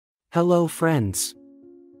Hello friends.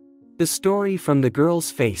 The story from the girl's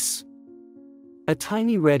face. A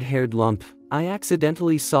tiny red-haired lump I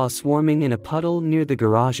accidentally saw swarming in a puddle near the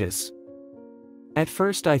garages. At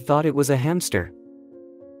first I thought it was a hamster.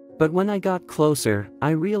 But when I got closer,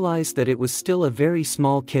 I realized that it was still a very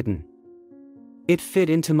small kitten. It fit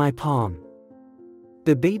into my palm.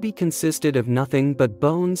 The baby consisted of nothing but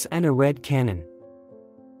bones and a red cannon.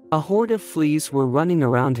 A horde of fleas were running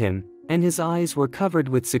around him, and his eyes were covered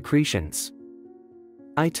with secretions.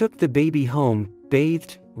 I took the baby home,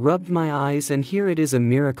 bathed, rubbed my eyes, and here it is, a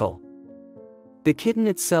miracle. The kitten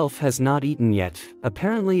itself has not eaten yet.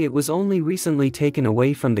 Apparently it was only recently taken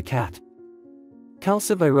away from the cat.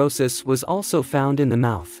 Calcivirosis was also found in the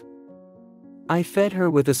mouth. I fed her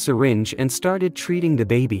with a syringe and started treating the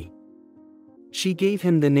baby. She gave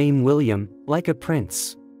him the name William, like a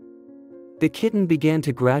prince. The kitten began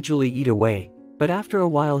to gradually eat away, but after a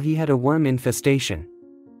while he had a worm infestation.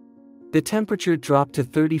 The temperature dropped to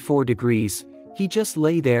 34 degrees, he just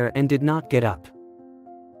lay there and did not get up.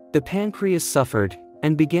 The pancreas suffered,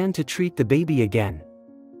 and began to treat the baby again.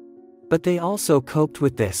 But they also coped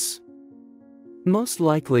with this. Most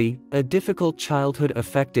likely, a difficult childhood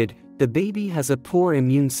affected, the baby has a poor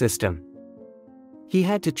immune system. He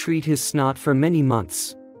had to treat his snot for many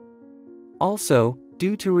months. Also,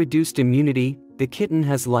 due to reduced immunity, the kitten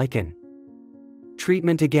has lichen.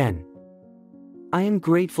 Treatment again. I am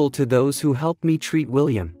grateful to those who helped me treat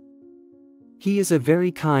William. He is a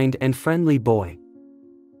very kind and friendly boy.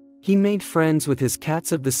 He made friends with his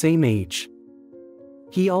cats of the same age.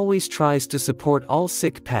 He always tries to support all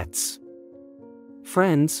sick pets.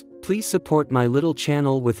 Friends, please support my little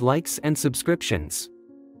channel with likes and subscriptions.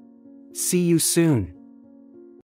 See you soon.